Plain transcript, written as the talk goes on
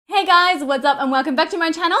guys, what's up and welcome back to my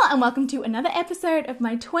channel and welcome to another episode of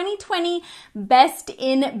my 2020 Best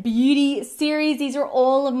in Beauty series. These are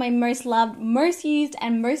all of my most loved, most used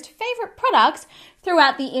and most favorite products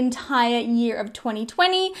throughout the entire year of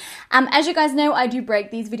 2020. As you guys know, I do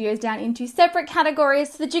break these videos down into separate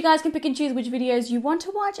categories so that you guys can pick and choose which videos you want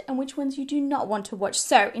to watch and which ones you do not want to watch.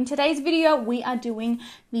 So in today's video, we are doing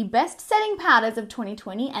the best setting powders of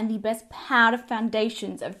 2020 and the best powder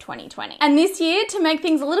foundations of 2020. And this year, to make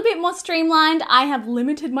things a little bit more streamlined, I have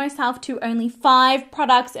limited myself to only 5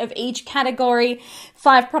 products of each category,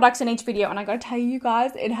 5 products in each video. And I gotta tell you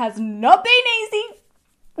guys, it has not been easy.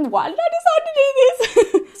 Why did I decide to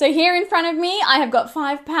do this? So here in front of me, I have got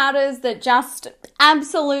 5 powders that just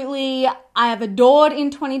absolutely I have adored in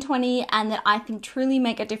 2020 and that I think truly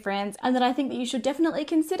make a difference and that I think that you should definitely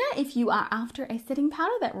consider if you are after a setting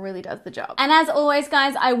powder that really does the job. And as always,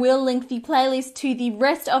 guys, I will link the playlist to the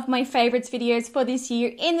rest of my favorites videos for this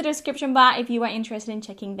year in the description bar if you are interested in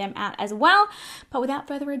checking them out as well. But without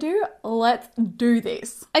further ado, let's do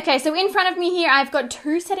this. Okay, so in front of me here, I've got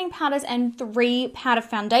 2 setting powders and 3 powder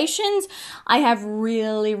foundations. I have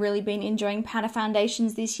really been enjoying powder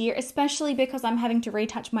foundations this year, especially because I'm having to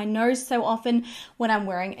retouch my nose so often when I'm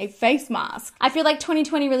wearing a face mask. I feel like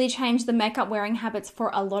 2020 really changed the makeup wearing habits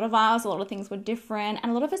for a lot of us. A lot of things were different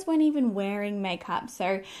and a lot of us weren't even wearing makeup.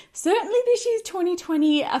 So certainly this year's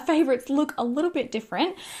 2020 favorites look a little bit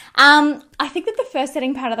different. I think that the first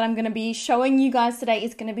setting powder that I'm going to be showing you guys today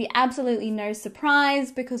is going to be absolutely no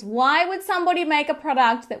surprise, because why would somebody make a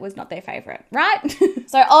product that was not their favorite, right?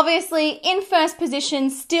 So obviously in first position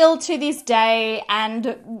still to this day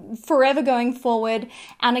and forever going forward,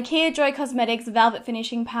 our Nikkia Cosmetics Velvet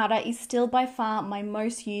Finishing Powder is still by far my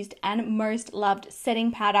most used and most loved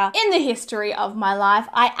setting powder in the history of my life.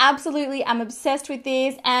 I absolutely am obsessed with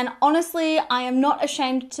this, and honestly, I am not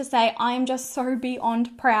ashamed to say I am just so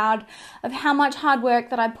beyond proud of how much hard work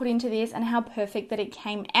that I put into this and how perfect that it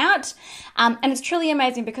came out. And it's truly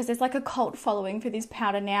amazing because there's like a cult following for this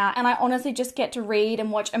powder now, and I honestly just get to read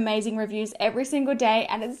and watch amazing reviews every single day,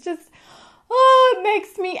 and it's just, oh, it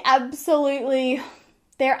makes me absolutely...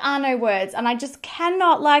 There are no words, and I just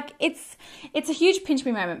cannot, like, it's a huge pinch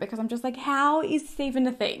me moment because I'm just like, how is this even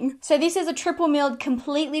a thing? So this is a triple milled,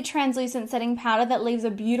 completely translucent setting powder that leaves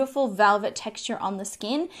a beautiful velvet texture on the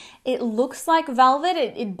skin. It looks like velvet,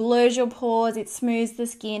 it blurs your pores, it smooths the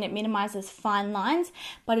skin, it minimizes fine lines,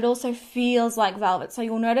 but it also feels like velvet. So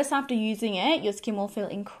you'll notice after using it, your skin will feel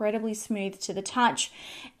incredibly smooth to the touch.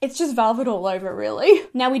 It's just velvet all over, really.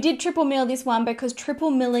 Now we did triple mill this one because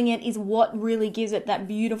triple milling it is what really gives it that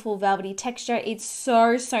beautiful velvety texture. It's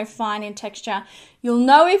so fine in texture. You'll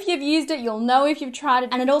know if you've used it, you'll know if you've tried it,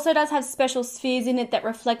 and it also does have special spheres in it that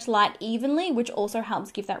reflect light evenly, which also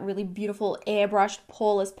helps give that really beautiful airbrushed,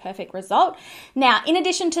 poreless, perfect result. Now, in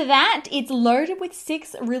addition to that, it's loaded with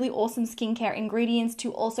 6 really awesome skincare ingredients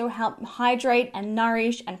to also help hydrate and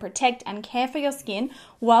nourish and protect and care for your skin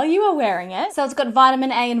while you are wearing it. So it's got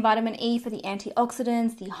vitamin A and vitamin E for the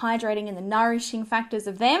antioxidants, the hydrating and the nourishing factors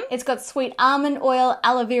of them. It's got sweet almond oil,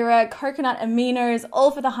 aloe vera, coconut aminos,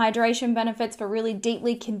 all for the hydration benefits for really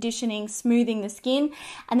deeply conditioning, smoothing the skin.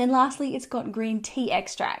 And then lastly, it's got green tea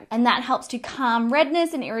extract, and that helps to calm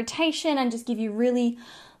redness and irritation and just give you really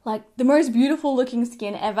like the most beautiful looking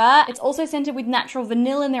skin ever. It's also scented with natural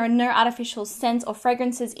vanilla, and there are no artificial scents or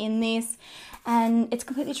fragrances in this. And it's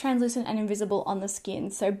completely translucent and invisible on the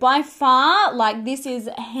skin. So by far, like, this is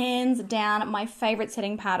hands down my favorite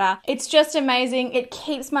setting powder. It's just amazing. It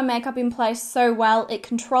keeps my makeup in place so well. It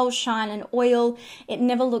controls shine and oil. It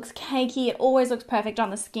never looks cakey. It always looks perfect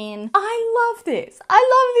on the skin. I love this. I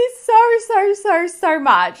love this so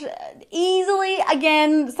much. Easily,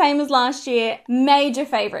 again, same as last year, major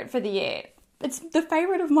favorite for the year. It's the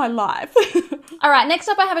favorite of my life. All right, next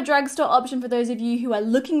up I have a drugstore option for those of you who are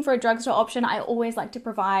looking for a drugstore option. I always like to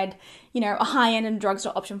provide, you know, a high-end and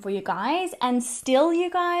drugstore option for you guys. And still,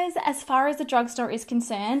 you guys, as far as the drugstore is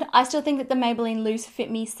concerned, I still think that the Maybelline Loose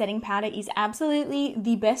Fit Me setting powder is absolutely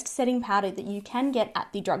the best setting powder that you can get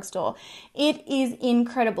at the drugstore. It is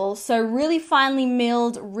incredible. So really finely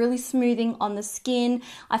milled, really smoothing on the skin.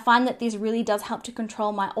 I find that this really does help to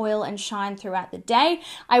control my oil and shine throughout the day.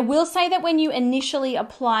 I will say that when you initially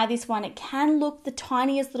apply this one, it can look the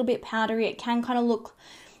tiniest little bit powdery. It can kind of look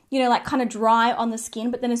you know, like kind of dry on the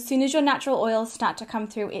skin, but then as soon as your natural oils start to come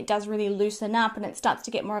through, it does really loosen up and it starts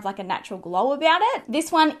to get more of like a natural glow about it.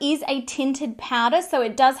 This one is a tinted powder, so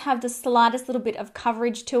it does have the slightest little bit of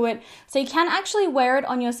coverage to it. So you can actually wear it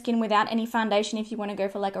on your skin without any foundation if you want to go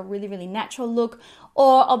for like a really, really natural look,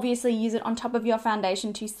 or obviously use it on top of your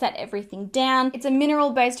foundation to set everything down. It's a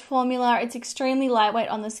mineral-based formula. It's extremely lightweight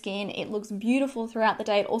on the skin. It looks beautiful throughout the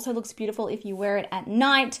day. It also looks beautiful if you wear it at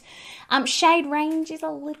night. Shade range is a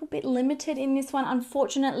little bit limited in this one,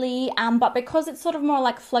 unfortunately, but because it's sort of more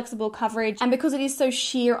like flexible coverage and because it is so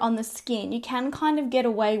sheer on the skin, you can kind of get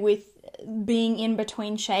away with being in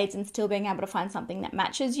between shades and still being able to find something that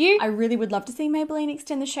matches you. I really would love to see Maybelline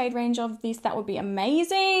extend the shade range of this. That would be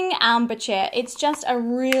amazing. But yeah, it's just a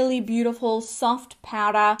really beautiful soft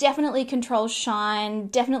powder. Definitely controls shine,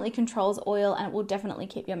 definitely controls oil, and it will definitely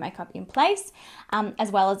keep your makeup in place,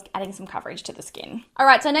 as well as adding some coverage to the skin. All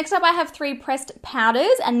right, so next up I have 3 pressed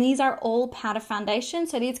powders, and these are all powder foundation.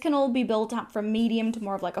 So these can all be built up from medium to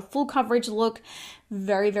more of like a full coverage look.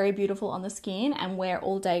 Very, very beautiful on the skin and wear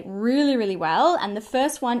all day really, really well. And the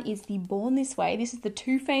first one is the Born This Way. This is the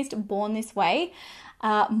Too Faced Born This Way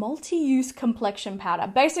multi-use complexion powder.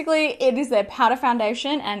 Basically, it is their powder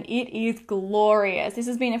foundation and it is glorious. This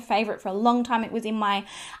has been a favorite for a long time. It was in my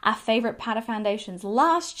favorite powder foundations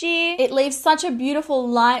last year. It leaves such a beautiful,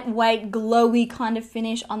 lightweight, glowy kind of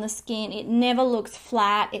finish on the skin. It never looks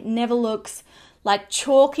flat. It never looks like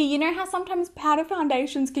chalky. You know how sometimes powder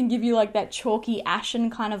foundations can give you like that chalky ashen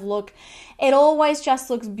kind of look? It always just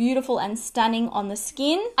looks beautiful and stunning on the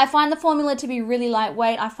skin. I find the formula to be really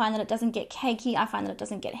lightweight. I find that it doesn't get cakey. I find that it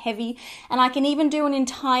doesn't get heavy. And I can even do an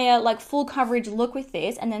entire like full coverage look with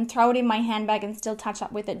this and then throw it in my handbag and still touch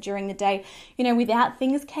up with it during the day, you know, without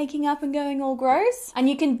things caking up and going all gross. And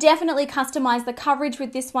you can definitely customize the coverage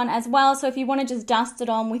with this one as well. So if you want to just dust it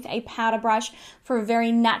on with a powder brush for a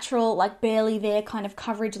very natural, like barely there kind of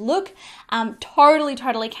coverage look, totally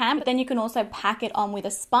can. But then you can also pack it on with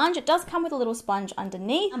a sponge. It does come with a little sponge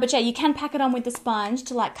underneath, but yeah, you can pack it on with the sponge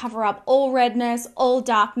to like cover up all redness, all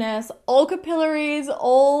darkness, all capillaries,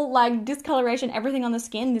 all like discoloration, everything on the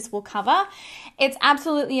skin. This will cover. It's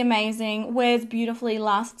absolutely amazing, wears beautifully,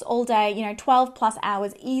 lasts all day, you know, 12 plus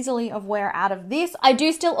hours easily of wear out of this. I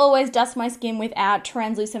do still always dust my skin with our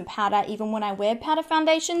translucent powder even when I wear powder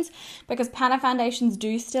foundations, because powder foundations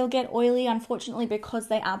do still get oily, unfortunately, because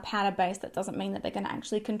they are powder based. That doesn't mean that they're going to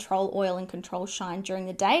actually control oil and control shine during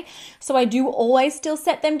the day. So I do always still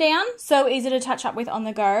set them down. So easy to touch up with on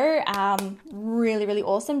the go. Really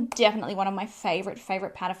awesome. Definitely one of my favorite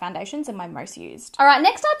powder foundations and my most used. All right,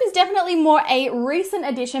 next up is definitely more a recent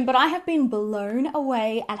addition, but I have been blown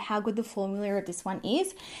away at how good the formula of this one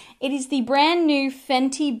is. It is the brand new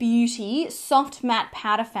Fenty Beauty Soft Matte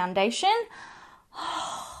Powder Foundation.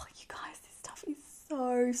 Oh, you guys, this stuff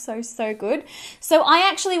is so good. So I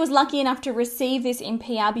actually was lucky enough to receive this in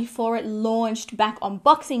PR before it launched back on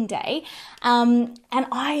Boxing Day, and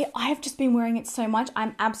I've just been wearing it so much.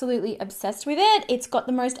 I'm absolutely obsessed with it. It's got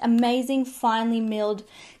the most amazing finely milled,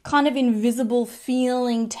 kind of invisible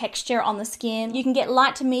feeling texture on the skin. You can get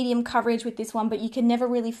light to medium coverage with this one, but you can never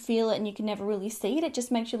really feel it and you can never really see it. It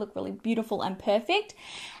just makes you look really beautiful and perfect.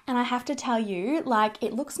 And I have to tell you, like,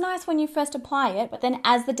 it looks nice when you first apply it, but then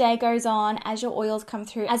as the day goes on, as your oils come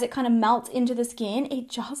through, as it kind of melts into the skin, it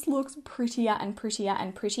just looks prettier and prettier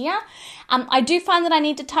and prettier. I do find that I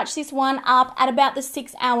need to touch this one up at about the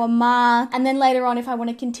 6-hour mark, and then later on if I want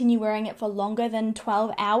to continue wearing it for longer than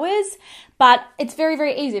 12 hours. But it's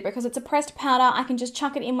very easy because it's a pressed powder. I can just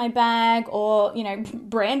chuck it in my bag or, you know,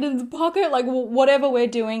 Brandon's pocket, like whatever we're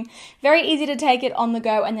doing. Very easy to take it on the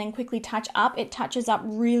go and then quickly touch up. It touches up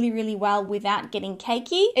really well without getting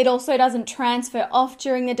cakey. It also doesn't transfer off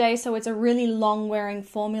during the day, so it's a really long wearing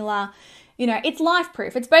formula. You know, it's life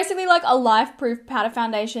proof. It's basically like a life proof powder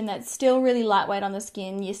foundation that's still really lightweight on the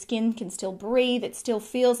skin. Your skin can still breathe. It still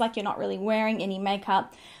feels like you're not really wearing any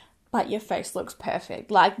makeup, but your face looks perfect.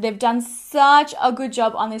 Like, they've done such a good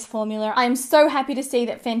job on this formula. I am so happy to see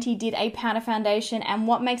that Fenty did a powder foundation, and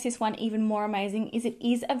what makes this one even more amazing is it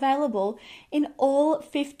is available in all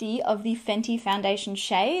 50 of the Fenty foundation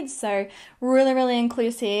shades. So really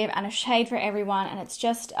inclusive and a shade for everyone, and it's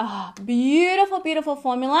just a beautiful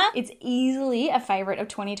formula. It's easily a favorite of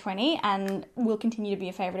 2020 and will continue to be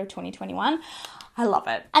a favorite of 2021. I love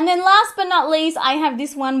it. And then last but not least, I have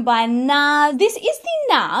this one by NARS. This is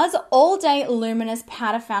the NARS All Day Luminous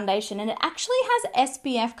Powder Foundation, and it actually has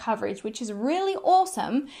SPF coverage, which is really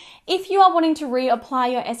awesome. If you are wanting to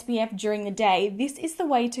reapply your SPF during the day, this is the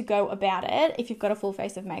way to go about it if you've got a full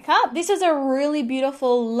face of makeup. This is a really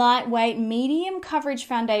beautiful, lightweight, medium coverage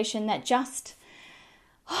foundation that just...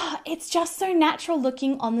 it's just so natural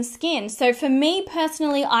looking on the skin. So for me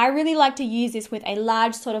personally, I really like to use this with a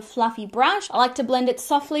large sort of fluffy brush. I like to blend it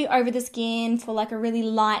softly over the skin for like a really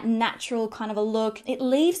light, natural kind of a look. It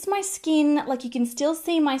leaves my skin, like you can still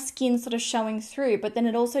see my skin sort of showing through, but then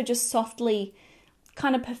it also just softly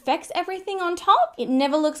kind of perfects everything on top. It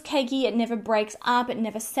never looks cakey, it never breaks up, it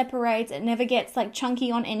never separates, it never gets like chunky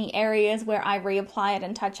on any areas where I reapply it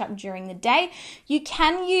and touch up during the day. You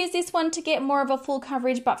can use this one to get more of a full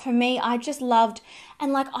coverage, but for me, I just loved,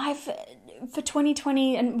 and like for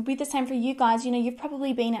 2020, and it'll be the same for you guys, you know, you've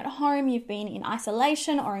probably been at home, you've been in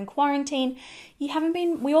isolation or in quarantine. We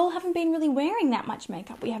all haven't been really wearing that much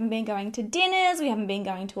makeup. We haven't been going to dinners, we haven't been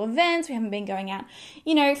going to events, we haven't been going out,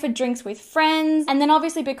 you know, for drinks with friends. And then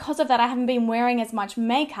obviously because of that, I haven't been wearing as much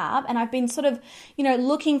makeup, and I've been sort of, you know,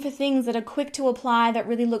 looking for things that are quick to apply, that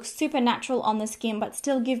really look super natural on the skin, but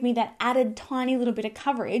still give me that added tiny little bit of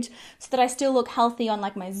coverage so that I still look healthy on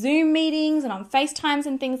like my Zoom meetings and on FaceTimes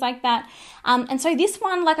and things like that. And so this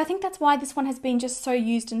one, like, I think that's why this one has been just so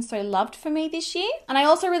used and so loved for me this year. And I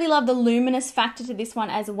also really love the luminous factor to this one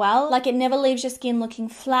as well. Like, it never leaves your skin looking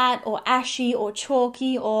flat or ashy or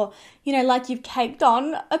chalky or, you know, like you've caked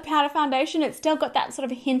on a powder foundation. It's still got that sort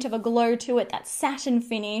of hint of a glow to it, that satin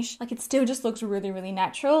finish. Like, it still just looks really, really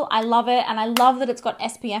natural. I love it, and I love that it's got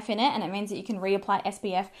SPF in it, and it means that you can reapply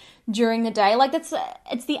SPF during the day. Like, it's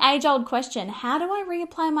the age-old question. How do I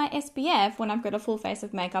reapply my SPF when I've got a full face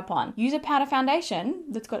of makeup on? Use a powder foundation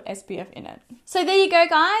that's got SPF in it. So there you go,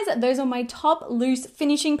 guys. Those are my top loose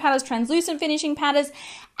finishing powders, translucent finishing powders,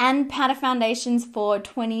 and powder foundations for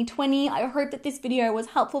 2020. I hope that this video was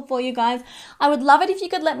helpful for you guys. I would love it if you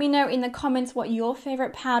could let me know in the comments what your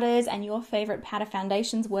favorite powders and your favorite powder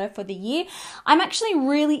foundations were for the year. I'm actually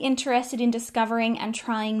really interested in discovering and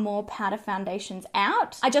trying more powder foundations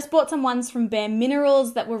out. I just bought some ones from Bare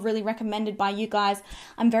Minerals that were really recommended by you guys.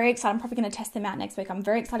 I'm very excited. I'm probably going to test them out next week. I'm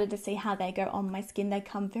very excited to see how they go on my skin. They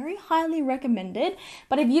come very highly recommended.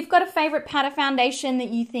 But if you've got a favorite powder foundation that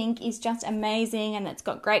you think is just amazing and it's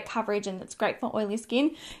got great coverage and it's great for oily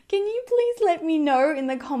skin, can you please let me know in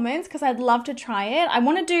the comments, because I'd love to try it. I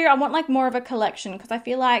want like more of a collection, because I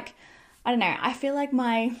feel like, I don't know, I feel like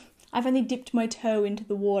I've only dipped my toe into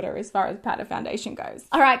the water as far as powder foundation goes.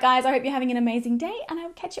 All right, guys, I hope you're having an amazing day, and I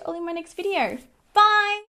will catch you all in my next video.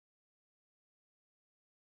 Bye!